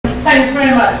Thanks very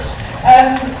much.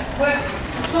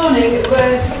 This morning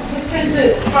we're just going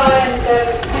to try and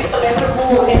do something a bit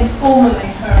more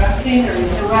informally for our plenary.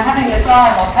 So we're having a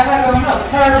dialogue. However, we're not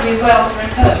terribly well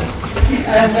rehearsed.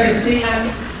 But the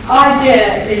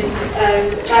idea is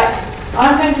that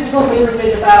I'm going to talk a little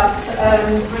bit about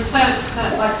research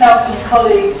that myself and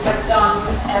colleagues have done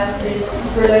in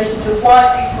relation to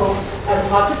why people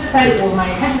participate or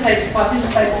may hesitate to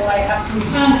participate or may have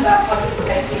concerns about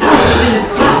participating in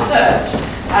clinical research.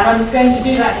 And I'm going to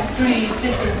do that in 3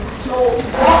 different small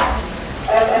slots.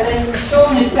 And then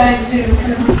Shawn is going to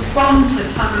kind of respond to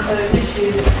some of those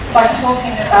issues by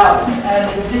talking about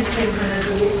existing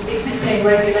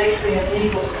regulatory and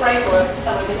legal framework,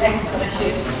 some of the ethical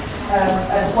issues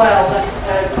as well that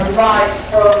arise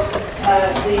from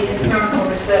the empirical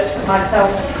research that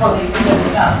myself and colleagues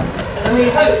have done. And we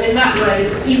hope in that way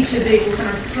that each of these will kind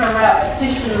of throw out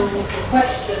additional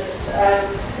questions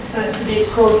to be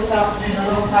explored this afternoon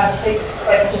alongside the big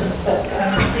questions that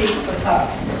Steve put up.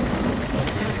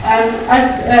 As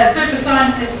a social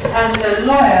scientist and a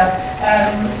lawyer,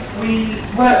 we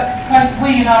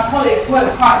and our colleagues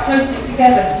work quite closely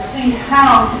together to see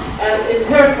how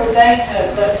empirical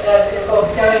data that involves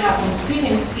going out and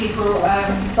speaking to people,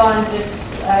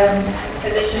 scientists,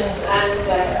 clinicians and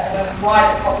a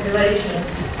wider population,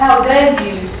 how their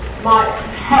views might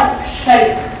help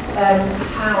shape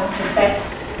how to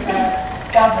best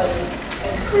govern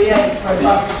and create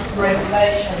robust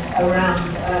regulation around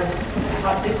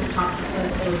different types of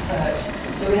clinical research.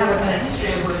 So we have a kind of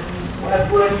history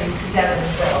of working together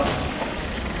as well.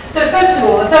 So first of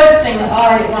all, the first thing that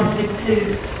I wanted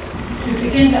to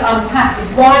begin to unpack is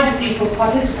why do people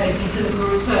participate in clinical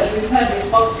research? We've heard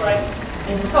response rates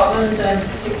in Scotland,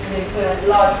 particularly for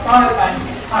large biobank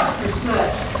type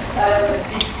research,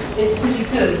 is pretty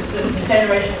good. The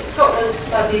Generation Scotland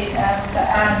study that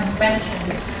Anne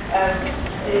mentioned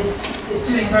is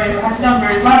doing has done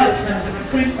very well in terms of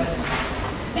recruitment.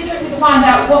 Interesting to find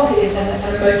out what it is then that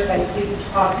motivates people to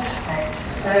participate.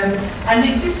 And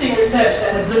the existing research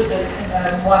that has looked at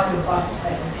why people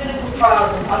participate in clinical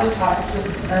trials and other types of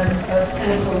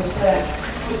clinical research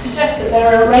would suggest that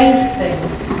there are a range of things.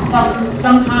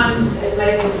 Sometimes it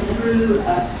may be through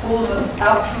a form of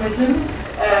altruism,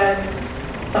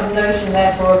 some notion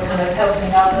therefore of kind of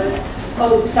helping others,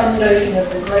 or some notion of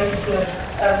the greater good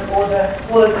or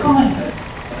the common good.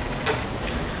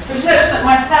 Research that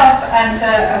myself and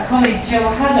a colleague Jill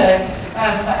Haddow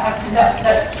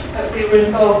that we were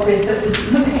involved with, that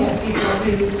was looking at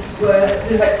people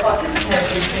who had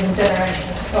participated in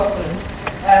Generation Scotland,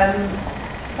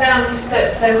 found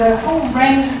that there were a whole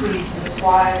range of reasons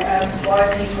why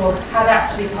people had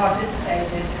actually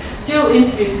participated. Jill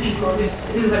interviewed people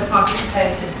who had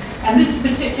participated, and this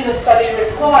particular study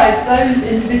required those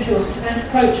individuals to then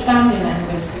approach family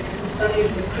members because the study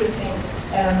is recruiting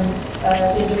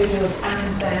individuals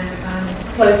and their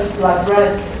close blood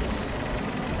relatives.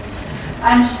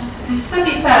 And the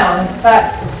study found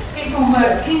that people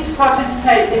were keen to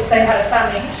participate if they had a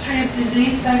family history of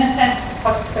disease, so in a sense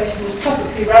participation was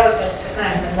publicly relevant to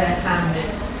them and their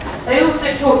families. They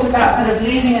also talked about kind of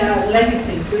leaving a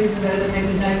legacy, so even though there may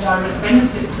be no direct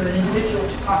benefit to an individual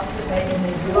to participate in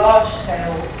these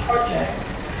large-scale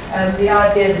projects, the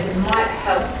idea that it might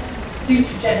help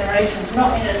future generations,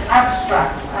 not in an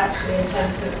abstract, but actually in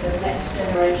terms of the next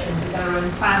generations of their own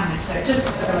families. So just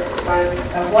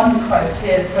one quote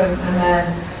here from a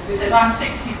man who says, "I'm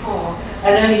 64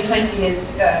 and only 20 years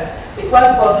to go. It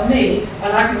won't bother me,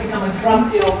 and I can become a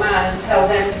grumpy old man and tell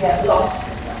them to get lost."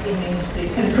 He means the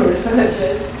clinical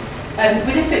researchers.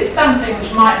 But if it's something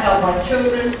which might help my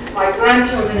children, my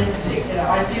grandchildren in particular,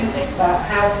 I do think about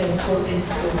how things will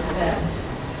influence them.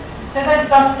 So there's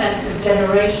some sense of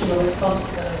generational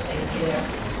responsibility here.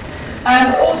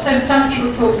 Also, some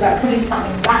people talked about putting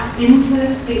something back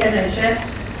into the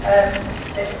NHS.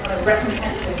 There's a kind of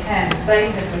recompense for care that they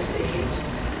had received.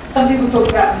 Some people talk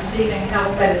about receiving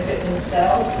health benefit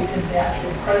themselves because the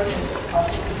actual process of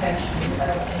participation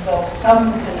involves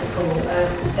some clinical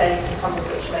data, some of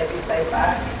which may be paid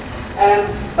back.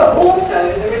 But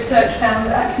also, the research found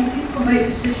that actually people make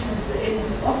decisions in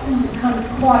often kind of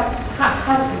quite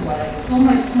haphazard ways,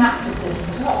 almost snap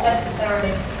decisions, not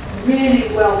necessarily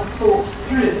really well thought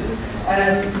through,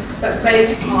 but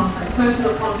based on a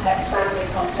personal context, family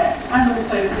context, and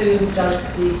also who does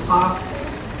the asking.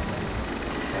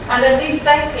 And then these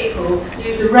same people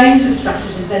use a range of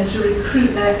strategies then to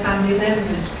recruit their family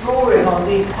members, drawing on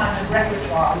these kind of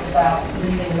repertoires about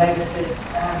leaving legacies,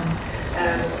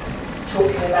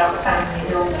 talking about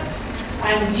family illness,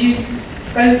 and used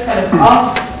both kind of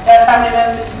asked their family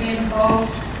members to be involved,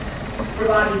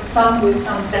 provided some with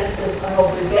some sense of an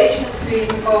obligation to be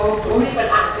involved, or even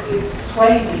actively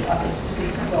persuaded others to be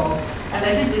involved. And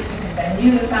they did this because they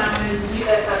knew the families, knew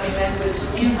their family members,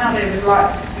 knew how they would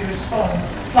likely to respond,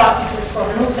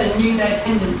 and also knew their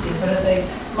tendency, whether they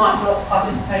might not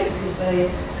participate because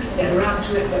they couldn't get around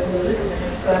to it, but with a little bit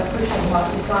of pushing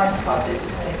might decide to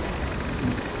participate.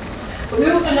 But we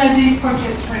also know these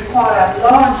projects require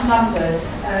large numbers,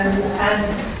 and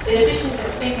in addition to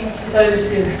speaking to those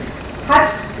who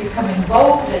had become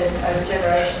involved in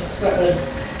Generation Scotland,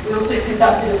 we also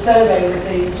conducted a survey with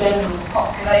the general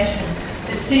population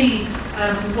to see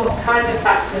what kind of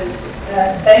factors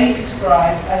they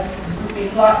describe as would be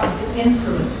likely to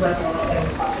influence whether or not they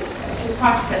would participate. It's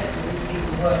hypothetical, these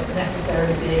people weren't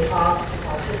necessarily being asked to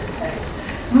participate.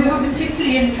 We were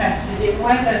particularly interested in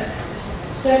whether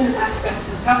certain aspects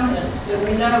of governance that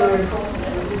we know are important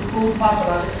and will form part of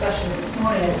our discussions this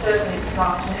morning, and certainly this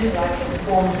afternoon, like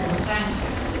informed consent,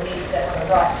 the need to have a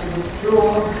right to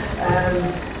withdraw,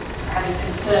 having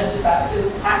concerns about who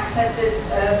accesses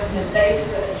the data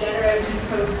that are generated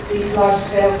from these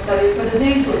large-scale studies, whether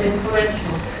these were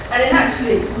influential. And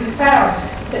actually, we found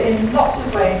that in lots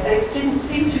of ways they didn't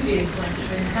seem to be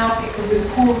influential in how people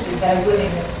reported their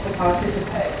willingness to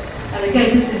participate. And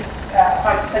again, this is a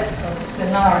hypothetical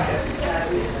scenario.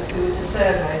 It was a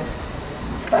survey.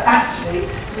 But actually,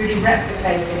 really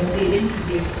replicating the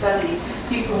interview study,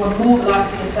 people were more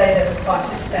likely to say they would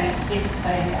participate if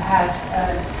they had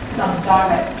something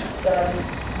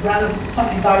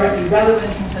directly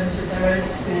relevant in terms of their own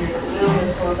experience of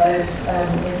illness, or those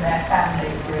in their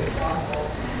family, for example.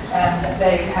 That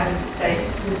they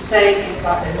would say things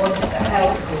like they wanted to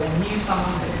help, or they knew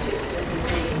someone with a particular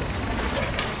disease.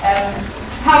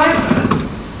 However,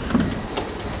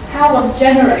 how one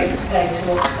generates data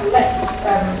or collects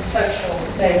social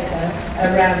data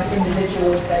around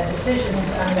individuals, their decisions,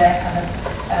 and their kind of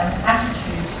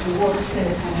attitudes towards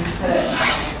clinical research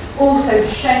also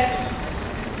shapes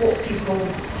what people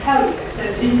tell you. So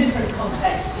in different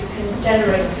contexts, you can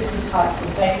generate different types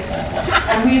of data.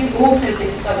 And we also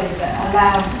did studies that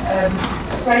allowed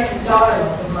greater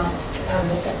dialogue amongst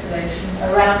the population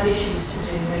around issues to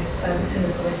do with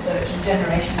clinical research and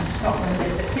Generation Scotland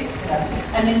in particular.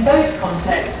 And in those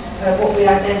contexts, what we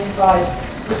identified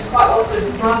was quite often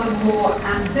rather more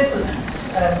ambivalence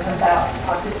about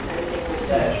participating in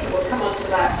research. But we'll come on to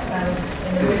that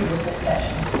in the middle of this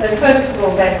session. So first of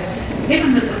all then,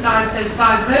 given that there's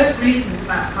diverse reasons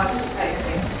about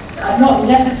participating that are not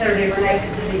necessarily related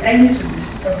to the aims of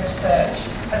research,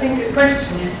 I think the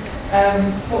question is,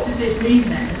 what does this mean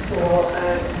then for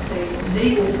the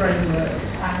legal framework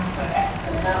and for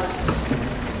ethical analysis?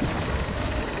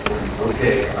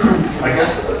 Okay, I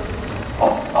guess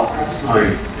I'll preface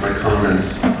my comments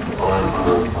on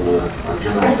a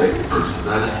general statement first, and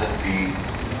that is that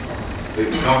the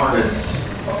governance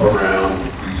around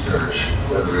research,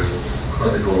 whether it's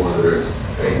clinical, whether it's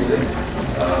basic,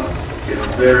 is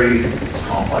very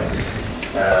complex,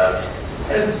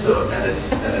 and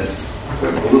it's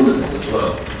quite voluminous as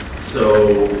well.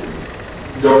 So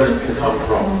governance can come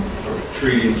from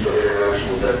treaties, from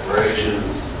international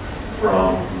declarations,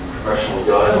 from professional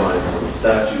guidelines, from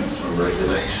statutes, from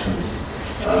regulations.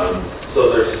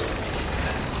 So there's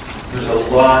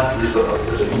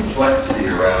a complexity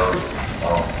around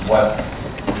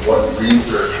what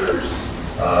researchers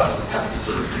have to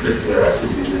sort of fit their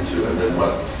activities into, and then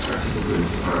what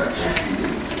participants are actually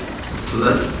feeding into. So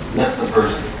that's the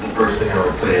first thing I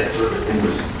would say. And sort of in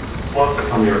response to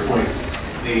some of your points,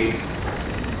 the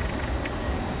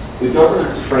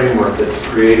governance framework that's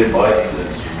created by these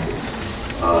instruments,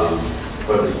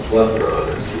 by this plethora of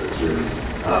instruments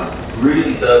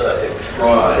really does, I think,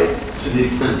 try to the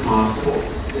extent possible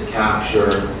to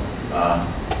capture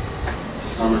to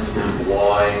some extent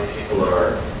why people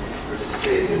are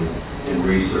participating in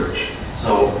research.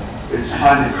 So it's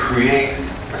trying to create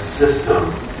a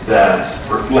system that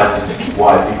reflects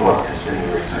why people are participating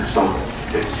in research. So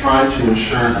it's trying to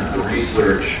ensure that the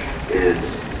research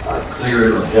is clear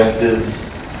in objectives,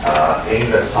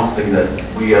 aimed at something that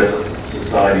we as a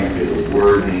society feel is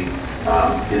worthy,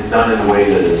 is done in a way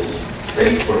that is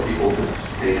safe for people to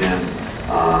participate in,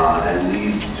 and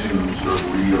leads to sort of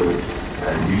real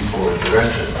and useful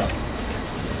interventions.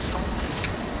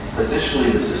 Additionally,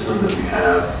 the system that we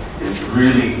have is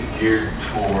really geared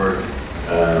toward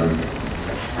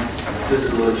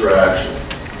physical interaction.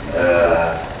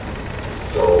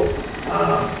 So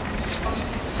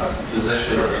a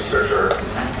physician or researcher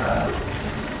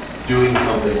doing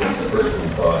something with the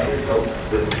person's body. So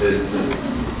the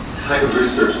kind of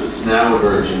research that's now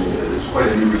emerging is quite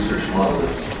a new research model.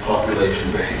 It's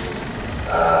population-based,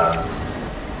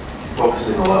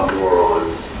 focusing a lot more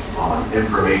on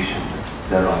information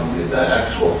than on that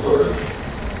actual sort of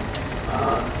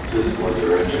physical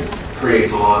intervention,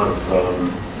 creates a lot of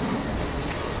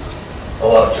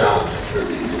challenges for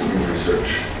the existing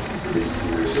research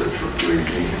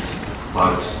regimes.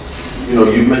 But you know,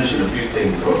 you mentioned a few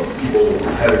things about people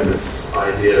having this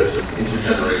idea of sort of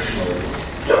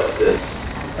intergenerational justice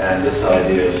and this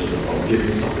idea of sort of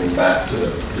giving something back to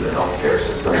the healthcare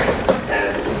system.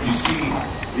 And you see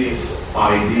these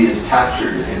ideas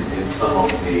captured in some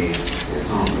of the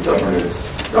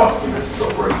governance documents. So,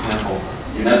 for example,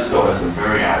 UNESCO has been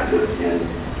very active in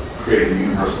creating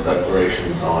universal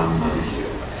declarations on the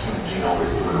human genome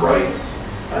and human rights,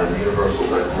 and the Universal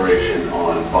Declaration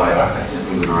on Bioethics and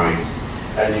Human Rights.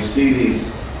 And you see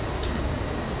these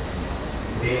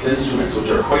instruments, which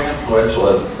are quite influential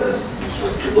as you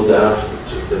sort of trickle down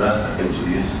to the domestic and to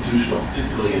the institutional,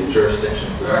 particularly in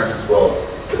jurisdictions that aren't as well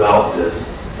developed as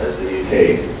the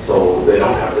UK. So they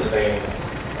don't have the same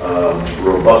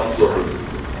robust sort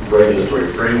of regulatory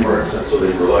frameworks, and so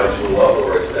they rely to a lot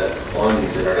lower extent on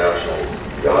these international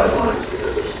guidelines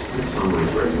because they're in some ways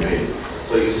ready-made.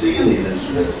 So you see in these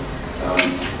instruments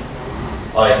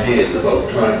ideas about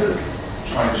trying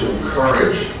to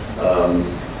encourage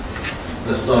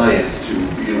the science to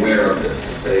be aware of this,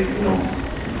 to say, you know,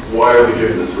 why are we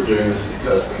doing this? We're doing this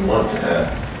because we want to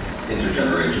have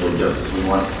intergenerational justice. We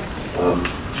want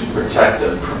to protect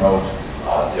and promote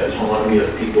the autonomy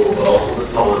of people, but also the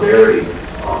solidarity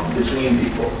between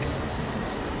people.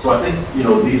 So I think, you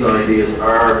know, these ideas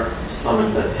are to some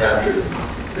extent captured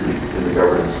in the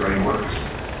governance frameworks.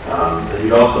 And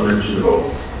you also mentioned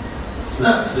about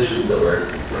snap decisions that were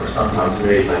sometimes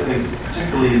made. And I think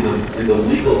particularly in the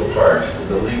legal part, in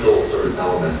the legal sort of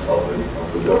elements of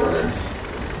the governance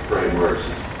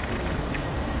frameworks,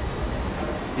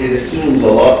 it assumes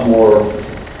a lot more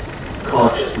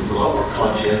consciousness, a lot more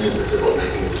conscientiousness about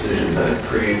making decisions, and it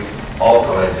creates all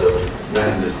kinds of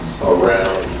mechanisms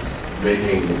around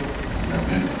making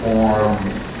informed,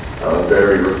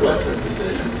 very reflexive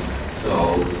decisions.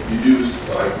 So you do,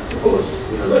 I suppose,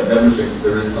 you know, that demonstrates that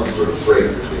there is some sort of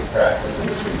break between practice and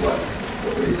between what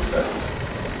we expect.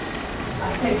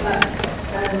 I think that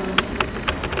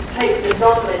takes us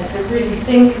on then to really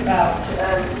think about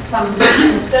some of the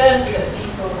concerns that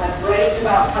people have raised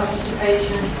about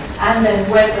participation, and then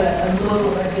whether a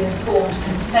model of informed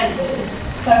consent is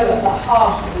so at the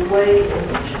heart of the way in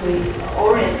which we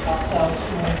orient ourselves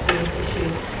towards these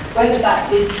issues, whether that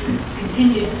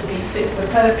continues to be fit for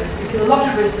purpose, because a lot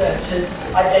of researchers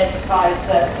identified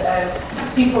that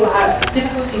people have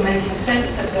difficulty making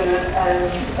sense of the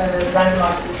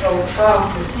randomized controlled trial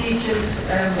procedures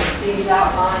that Steve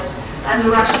outlined, and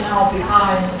the rationale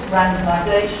behind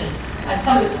randomization.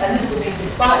 And this will be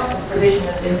despite the provision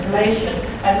of information,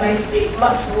 and may speak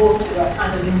much more to a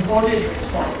kind of embodied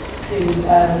response to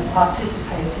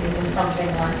participating in something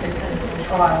like a clinical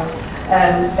trial.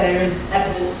 There is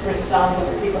evidence, for example,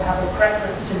 that people have a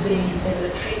preference to be in the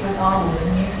treatment arm or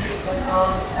the new treatment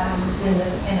arm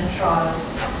in a trial.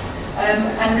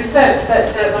 And research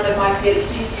that one of my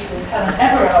PhD students, Helen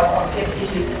Everell, our PhD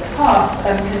student in the past,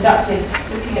 conducted,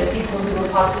 looking at people who were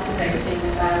participating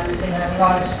in a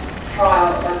large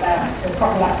trial about the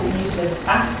prophylactic use of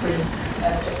aspirin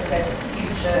to prevent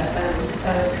future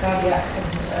cardiac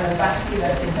and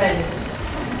vascular events.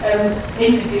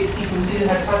 Interviewed people who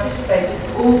had participated,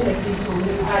 but also people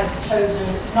who had chosen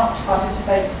not to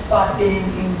participate despite being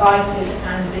invited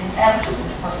and being eligible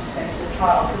to participate in the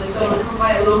trial. So they've gone a little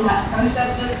way along that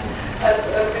process of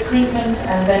recruitment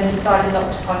and then decided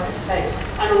not to participate.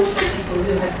 And also people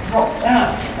who had dropped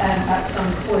out at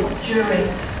some point during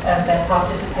their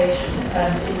participation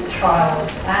in the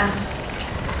trials. And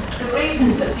the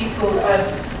reasons that people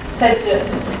said that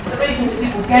the reasons that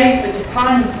people gave for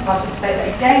declining to participate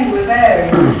again were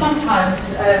varied.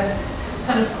 Sometimes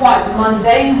kind of quite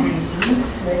mundane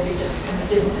reasons, maybe just kind of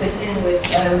didn't fit in with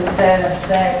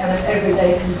their kind of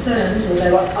everyday concerns, or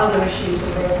there were other issues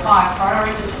that were of higher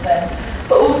priority to them,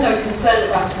 but also concerned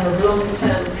about kind of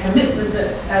long-term commitment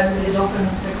that is often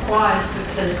required for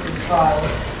clinical trials.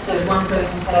 So one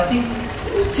person said, I think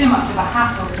it was too much of a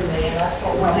hassle for me, and I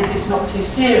thought, well, if it's not too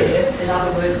serious, in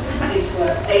other words, these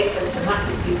were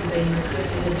asymptomatic people being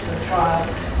recruited into a trial,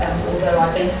 although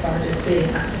identified as being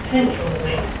at potential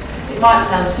risk. It might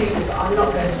sound stupid, but I'm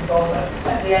not going to bother.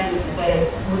 At the end of the day,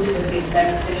 would it have been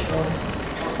beneficial?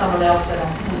 Or someone else said,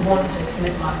 I didn't want to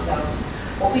commit myself.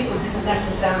 Or people didn't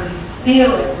necessarily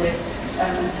feel at risk,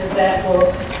 so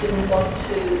therefore didn't want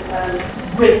to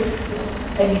risk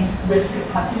any risk of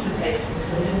participating,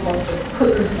 so they didn't want to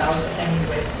put themselves at any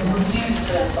risk, and would use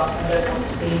terms like, I don't want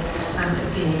to be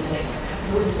a guinea pig.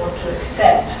 wouldn't want to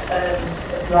accept a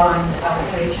blind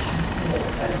allocation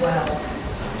as well.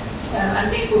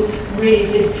 And people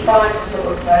really did try to sort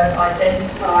of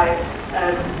identify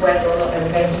whether or not they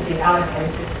were going to be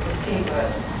allocated to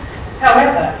placebo.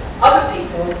 However, other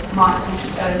people might be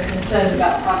concerned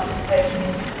about participating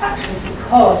actually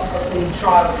because of the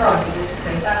trial drug, in this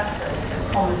case aspirin. It's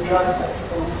a common drug, but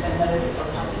people also know that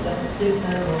sometimes it doesn't suit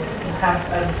them or can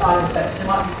have side effects. They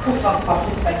might be put off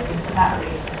participating for that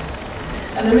reason.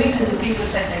 And the reasons that people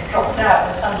said they've dropped out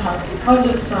are sometimes because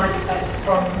of side effects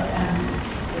from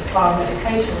the trial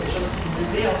medication, which obviously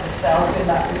reveals itself in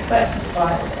that respect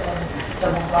despite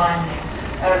double blinding,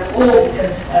 or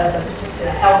because of a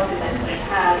particular health event they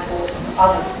had, or some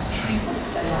other treatment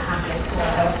that they were having for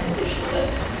a health condition that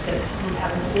would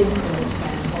have an influence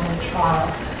then on the trial.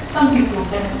 Some people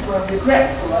then were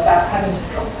regretful about having to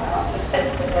drop out, the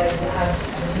sense that they had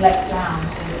let down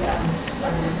the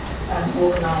study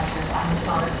organisers and the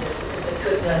scientists because they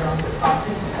could no longer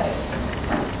participate.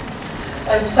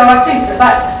 So I think that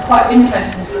that's quite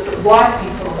interesting to look at why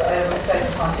people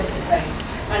don't participate.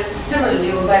 And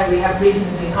similarly, although we have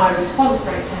reasonably high response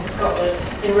rates in Scotland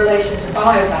in relation to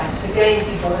biobanks, again,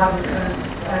 people have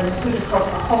put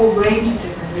across a whole range of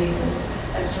different reasons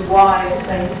as to why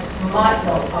they might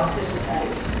not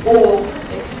participate or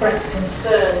express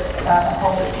concerns about the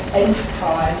whole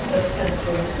enterprise of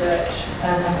clinical research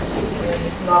and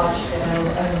particularly large-scale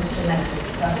genetic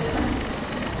studies.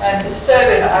 The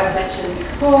survey that I mentioned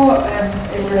before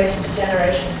in relation to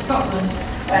Generation Scotland,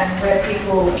 where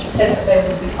people said that they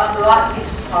would be unlikely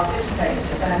to participate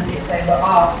if they were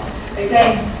asked,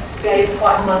 again gave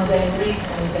quite mundane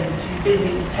reasons. They were too busy,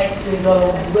 it would take too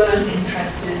long, they weren't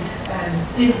interested,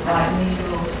 didn't like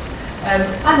needles,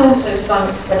 and also some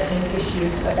expressing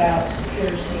issues about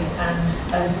security and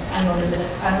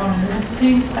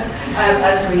anonymity,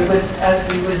 as we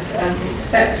would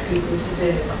expect people to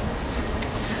do.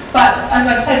 But as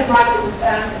I said right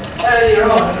earlier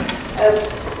on,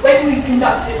 when we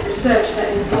conducted research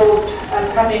that involved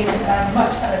having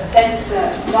much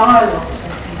denser dialogues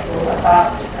with people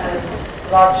about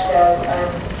large-scale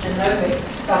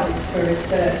genomic studies for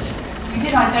research, we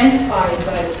did identify in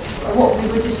those what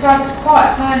we would describe as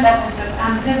quite high levels of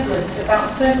ambivalence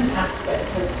about certain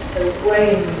aspects of the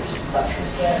way in which such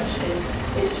research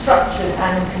is structured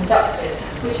and conducted,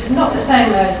 which is not the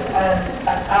same as an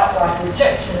outright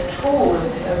rejection at all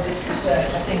of this research.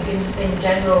 I think in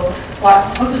general, quite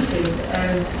positive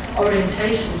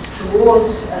orientations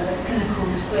towards the clinical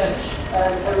research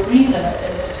arena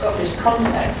in the Scottish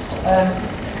context.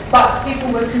 But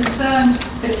people were concerned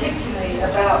particularly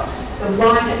about the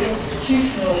wider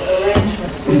institutional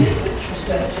arrangements within which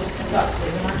research is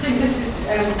conducted. And I think this is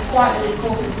quite an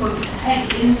important point to take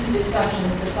into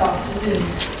discussions this afternoon.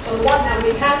 On the one hand,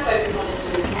 we can focus on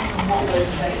individuals and what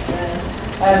motivates them,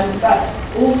 but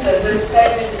also those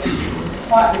same individuals are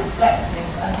quite reflective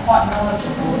and quite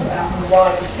knowledgeable about the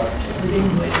wider structures within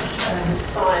which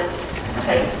science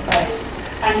takes place.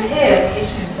 And here, the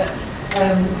issues that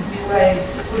would be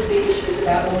raised would be issues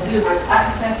about who has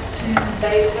access to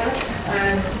data,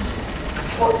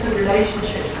 what's the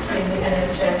relationship between the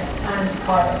NHS and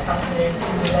private companies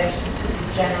in relation to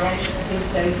the generation of these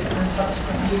data and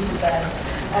subsequent use of them,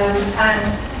 and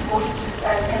what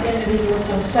can individuals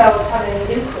themselves have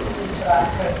any input into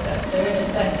that process. So in a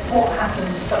sense, what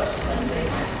happens subsequently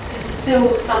is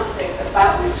still something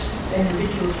about which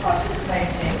individuals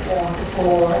participating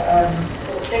or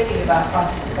thinking about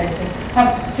participating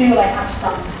feel they have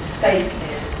some stake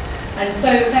in. And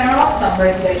so there are some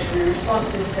regulatory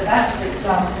responses to that. For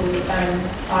example,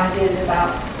 ideas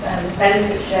about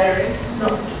benefit sharing,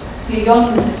 not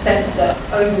beyond the sense that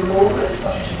overall for the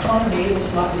Scottish economy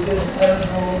this might be good, and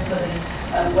overall for the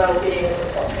well-being of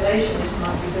the population this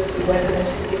might be good, but whether there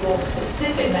could be more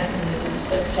specific mechanisms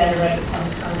that generate some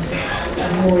kind of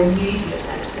more immediate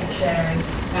benefit sharing.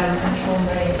 And Shawn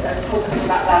may talk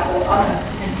about that or other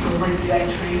potential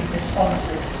regulatory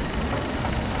responses.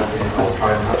 I'll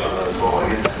try and touch on that as well, I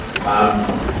guess.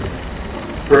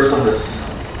 First on this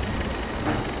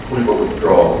point about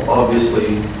withdrawal,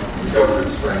 obviously the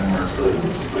government's framework,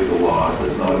 particularly the law,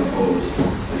 does not impose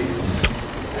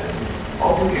an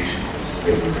obligation to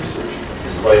participate in research.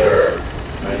 Despite our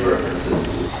many references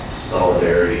to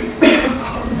solidarity,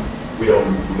 we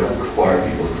don't require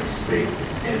people to participate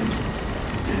in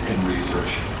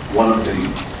research. One of the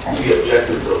key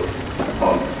objectives of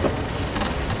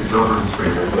the governance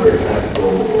framework, whether it's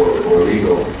ethical or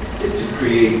legal, is to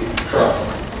create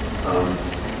trust,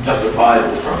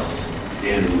 justifiable trust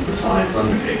in the science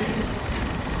undertaking.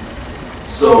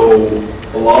 So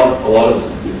a lot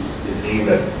of this is aimed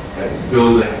at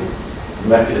building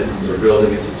mechanisms or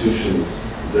building institutions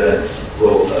that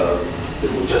will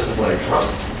justify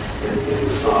trust in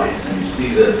the science. And you see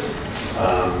this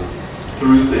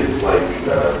through things like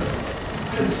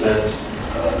consent,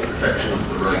 the protection of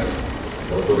the right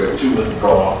to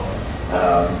withdraw,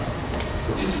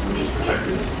 which is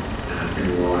protected in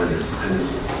the law and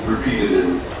is repeated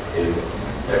in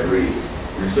every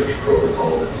research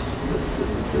protocol that's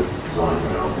designed.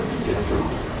 I don't think you get through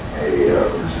a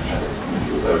research ethics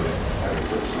committee without having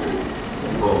such thing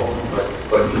involved.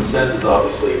 But consent is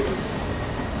obviously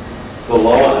the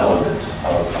law element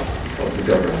of the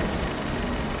governance.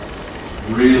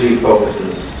 Really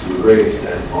focuses to a great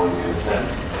extent on consent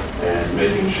and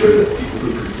making sure that people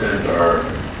who consent are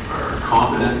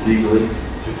competent legally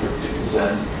to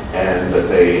consent and that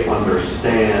they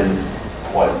understand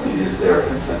what it is they're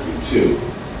consenting to.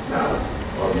 Now,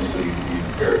 obviously, the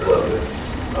empirical evidence,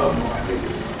 I think,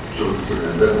 shows a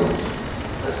certain ambivalence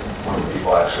as when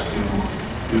people actually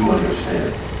do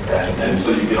understand. And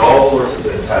so you get all sorts of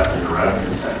things happening around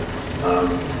consent.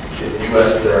 In the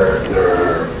U.S., there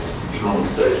are genomic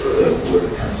studies where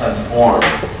the consent form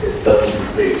is dozens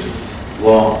of pages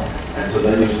long. And so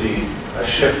then you see a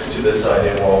shift to this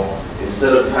idea, well,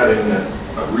 instead of having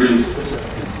a really specific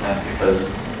consent, because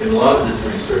in a lot of this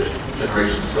research,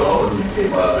 Generation Skull and UK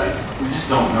Biobank, we just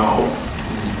don't know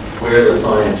where the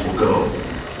science will go.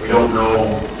 We don't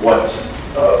know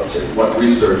what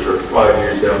researcher 5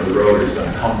 years down the road is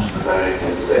going to come to the bank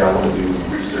and say, I want to do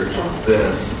research on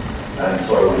this, and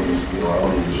so I want to use, I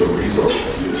want to use your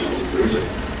resources to do this particular research.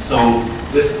 So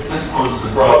this poses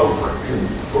a problem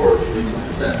for legal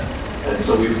consent. And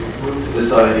so we've moved to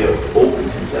this idea of open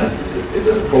consent. Is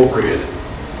it appropriate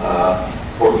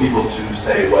for people to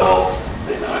say, well,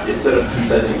 instead of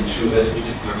consenting to this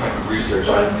particular type of research,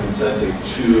 I'm consenting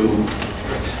to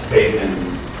participate in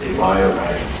a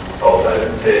biobank with all that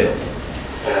entails.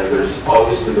 And there's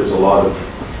a lot of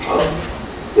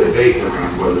debate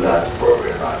around whether that's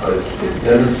appropriate or not, but it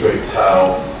demonstrates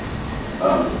how,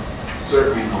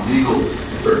 certainly in the legal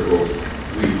circles,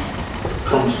 we've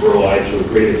come to rely to a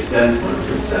great extent on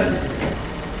consent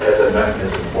as a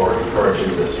mechanism for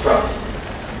encouraging this trust.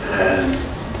 And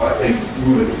I think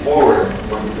moving forward,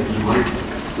 one of the things we might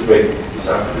debate this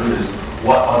afternoon is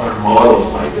what other models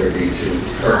might there be to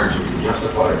encourage and to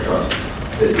justify trust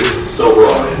that isn't so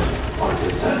reliant on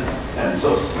consent. And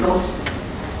so,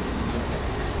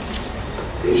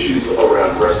 issues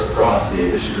around reciprocity,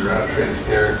 issues around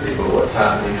transparency about what's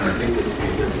happening, and I think this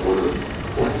feeds into one of the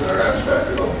points in our abstract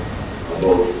about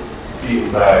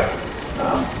feeding back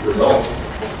results,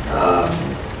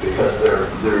 because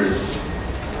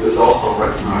there's also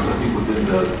recognized, I think, within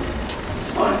the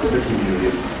scientific community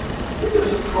that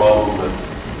there's a problem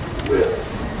with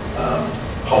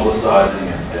publicizing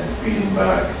and feeding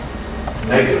back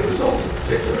negative results in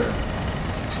particular.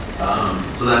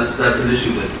 So that's an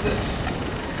issue that's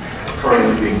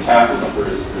currently being tackled, but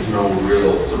there's no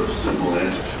real sort of simple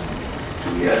answer to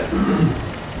yet.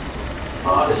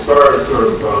 As far as sort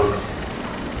of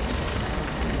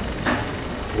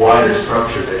wider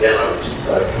structures, again, I would just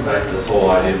come back to this whole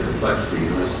idea of complexity.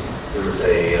 There was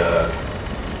a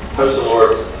House of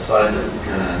Lords Scientific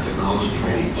Technology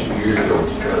Committee 2 years ago,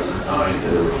 2009,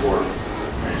 did a report,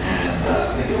 and I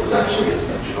think it was actually a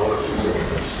genomics researcher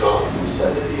from Scotland who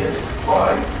said that he had to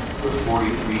comply with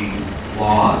 43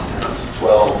 laws and up to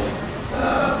 12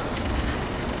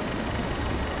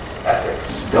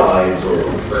 ethics guides or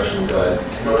professional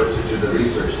guides in order to do the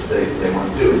research that they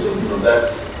want to do. So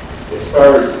that's, as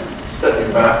far as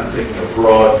stepping back and taking a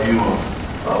broad view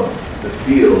of the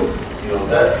field,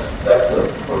 that's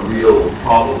a real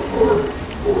problem for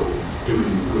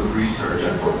doing good research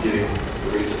and for getting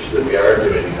the research that we are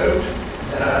doing out,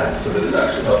 so that it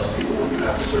actually helps people when you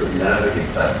have to sort of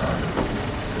navigate that kind of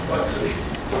complexity.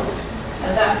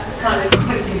 And that kind of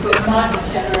complexity book might not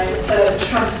generate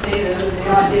trust either, the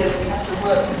idea that we have to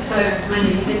work with so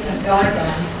many different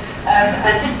guidelines.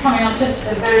 And just coming on just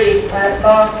a very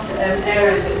last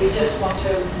area that we just want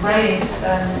to raise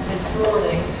this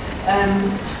morning.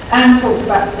 Anne talked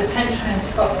about the potential in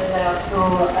Scotland now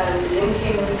for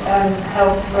linking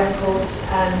health records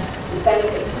and the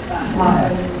benefits that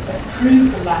might accrue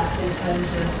from that in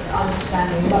terms of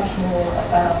understanding much more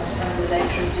about the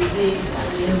nature of disease and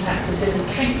the impact of different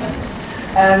treatments.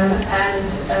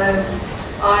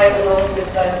 I, along with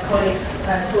colleagues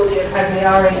Claudia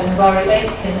Pagliari and Vari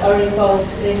Aitken, are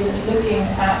involved in looking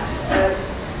at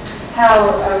how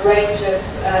a range of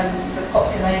the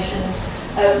population,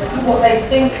 what they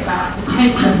think about the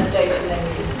potential of data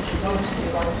linking, which is obviously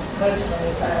one's personal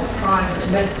private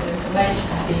medical information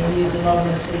being used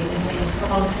anonymously in these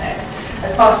contexts,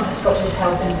 as part of the Scottish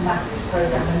Health Informatics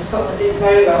Programme. And Scotland is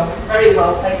very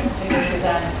well placed to do this, as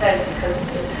Dan said, because of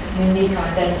the unique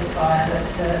identifier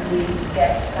that we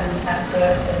get at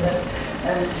birth and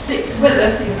that sticks with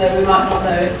us, even though we might not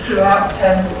know it throughout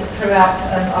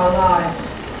our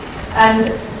lives. And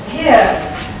here,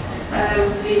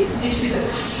 the issue that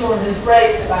Shawn has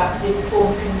raised about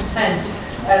informed consent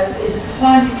is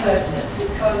highly pertinent,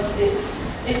 because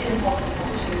it's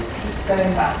impossible to keep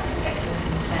going back and getting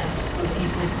consent from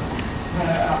people. There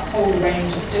are a whole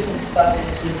range of different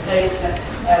studies with data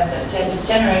that is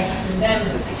generated from them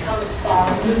that becomes far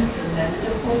removed from them,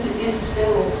 but of course it is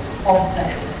still of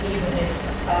them, even if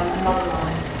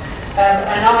anonymised.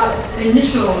 And our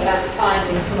initial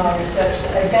findings from our research,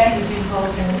 that again is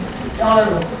involving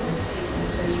dialogue with people,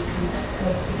 so you can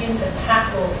kind of begin to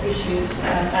tackle issues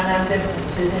and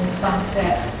ambivalences in some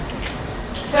depth.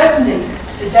 Certainly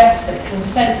suggests that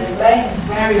consent remains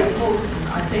very important,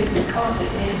 I think, because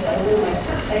it is almost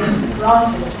a taken for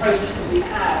granted approach that we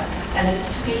have, and it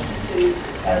speaks to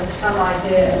some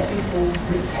idea of people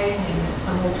retaining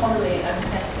some autonomy and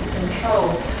sense of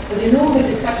control. But in all the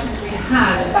discussions we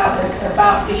had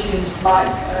about issues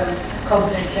like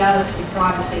confidentiality,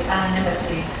 privacy,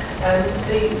 anonymity,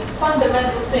 the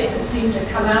fundamental thing that seemed to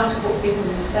come out of what people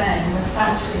were saying was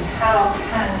actually how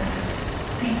can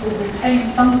people retain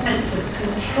some sense of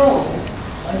control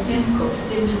and input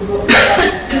into what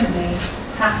ultimately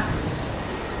happens.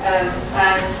 And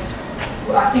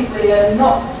I think we are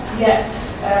not yet,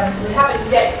 we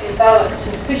haven't yet developed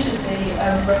sufficiently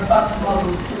robust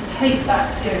models to take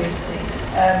that seriously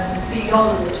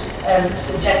beyond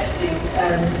suggesting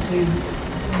to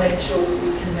make sure that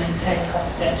we can maintain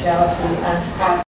confidentiality and privacy.